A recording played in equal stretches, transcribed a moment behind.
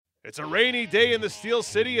It's a rainy day in the Steel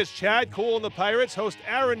City as Chad Kuhl and the Pirates host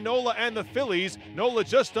Aaron Nola and the Phillies. Nola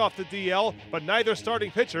just off the DL, but neither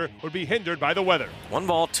starting pitcher would be hindered by the weather. 1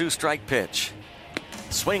 ball, 2 strike pitch.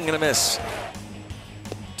 Swing and a miss.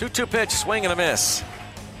 2-2 pitch, swing and a miss.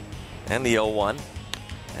 And the 0-1.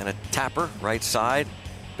 And a tapper, right side.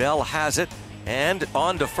 Bell has it. And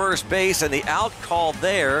on to first base, and the out call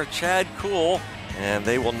there, Chad Kuhl. And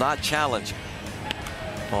they will not challenge.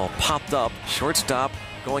 Ball popped up, shortstop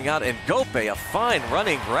going out, and Gope, a fine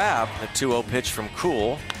running grab. The 2-0 pitch from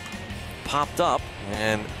Kuhl. Popped up,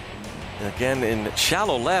 and again in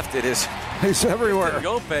shallow left, it is he's everywhere.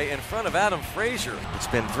 Gope in front of Adam Frazier. It's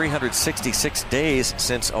been 366 days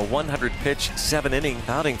since a 100-pitch, 7-inning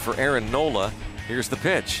outing for Aaron Nola. Here's the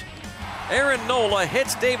pitch. Aaron Nola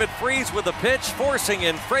hits David Freese with a pitch, forcing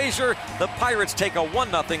in Frazier. The Pirates take a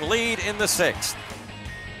 1-0 lead in the 6th.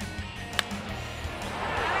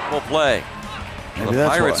 Will play. Maybe The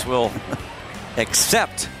Pirates will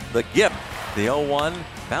accept the gift. The 0-1,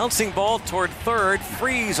 bouncing ball toward third.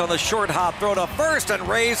 Freeze on the short hop throw to first and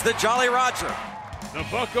raise the Jolly Roger. The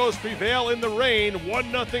Buccos prevail in the rain.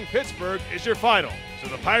 1-0 Pittsburgh is your final. So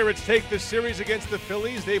the Pirates take this series against the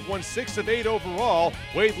Phillies. They've won 6 of 8 overall.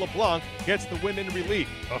 Wade LeBlanc gets the win in relief.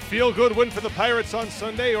 A feel-good win for the Pirates on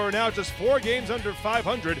Sunday, or now just 4 games under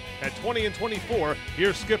 500 at 20-24.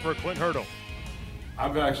 Here's skipper Clint Hurdle.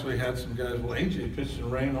 I've actually had some guys, well, AJ pitched in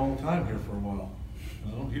rain all the time here for a while.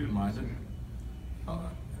 He didn't mind it. I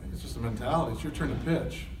think it's just a mentality. It's your turn to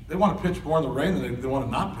pitch. They want to pitch more in the rain than they want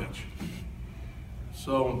to not pitch.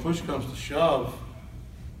 So when push comes to shove,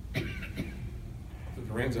 the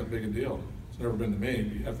rain's that big a deal. It's never been to me,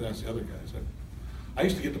 but you have to ask the other guys. I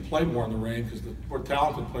used to get to play more in the rain because the more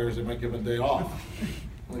talented players, they might give a day off.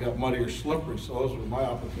 They got muddy or slippery, so those were my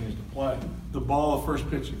opportunities to play. The ball, the first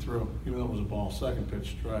pitch he threw, even though it was a ball, second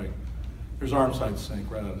pitch strike, his arm side sink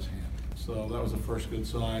right out of his hand. So that was the first good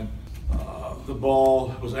sign. The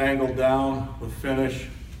ball was angled down with finish.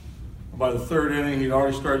 By the 3rd inning, he'd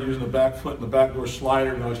already started using the back foot and the backdoor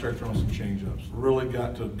slider, and now he started throwing some changeups. Really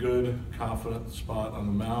got to a good, confident spot on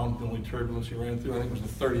the mound. The only turbulence he ran through, I think, was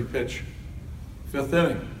the 30-pitch 5th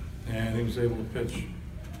inning, and he was able to pitch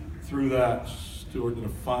through that. Stewart did a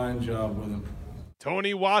fine job with him.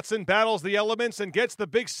 Tony Watson battles the elements and gets the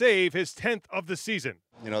big save, his 10th of the season.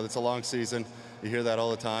 You know, it's a long season. You hear that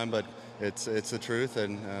all the time, but it's the truth.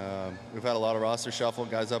 And we've had a lot of roster shuffle,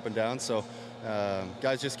 guys up and down. So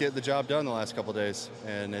guys just get the job done the last couple of days.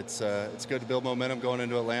 And it's good to build momentum going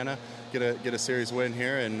into Atlanta, get a series win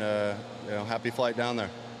here, and happy flight down there.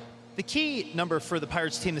 The key number for the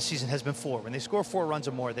Pirates team this season has been 4. When they score 4 runs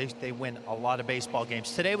or more, they win a lot of baseball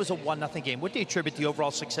games. Today was a 1-0 game. What do you attribute the overall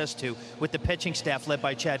success to with the pitching staff led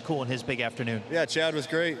by Chad Kuhl in his big afternoon? Yeah, Chad was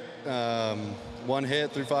great. 1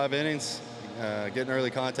 hit through 5 innings. Getting early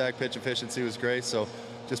contact, pitch efficiency was great. So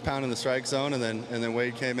just pounding the strike zone, and then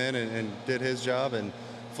Wade came in and did his job, and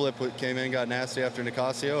Flip came in, got nasty after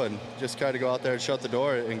Nicasio, and just tried to go out there and shut the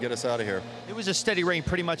door and get us out of here. It was a steady rain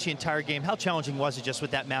pretty much the entire game. How challenging was it just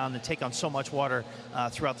with that mound and take on so much water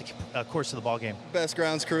throughout the course of the ball game? Best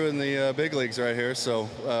grounds crew in the big leagues right here, so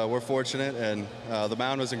we're fortunate, and the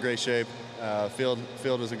mound was in great shape. Field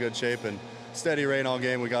was in good shape, and steady rain all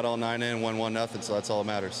game. We got all 9 in, won 1-0, so that's all that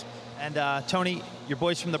matters. And Tony, your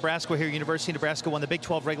boys from Nebraska here, University of Nebraska, won the Big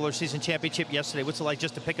 12 regular season championship yesterday. What's it like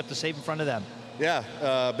just to pick up the save in front of them?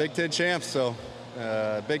 Yeah, Big Ten champs, so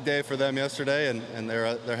big day for them yesterday, and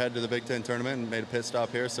they're headed to the Big Ten tournament and made a pit stop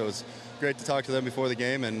here, so it's great to talk to them before the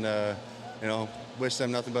game, and wish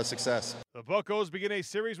them nothing but success. The Buccos begin a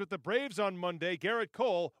series with the Braves on Monday. Garrett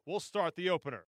Cole will start the opener.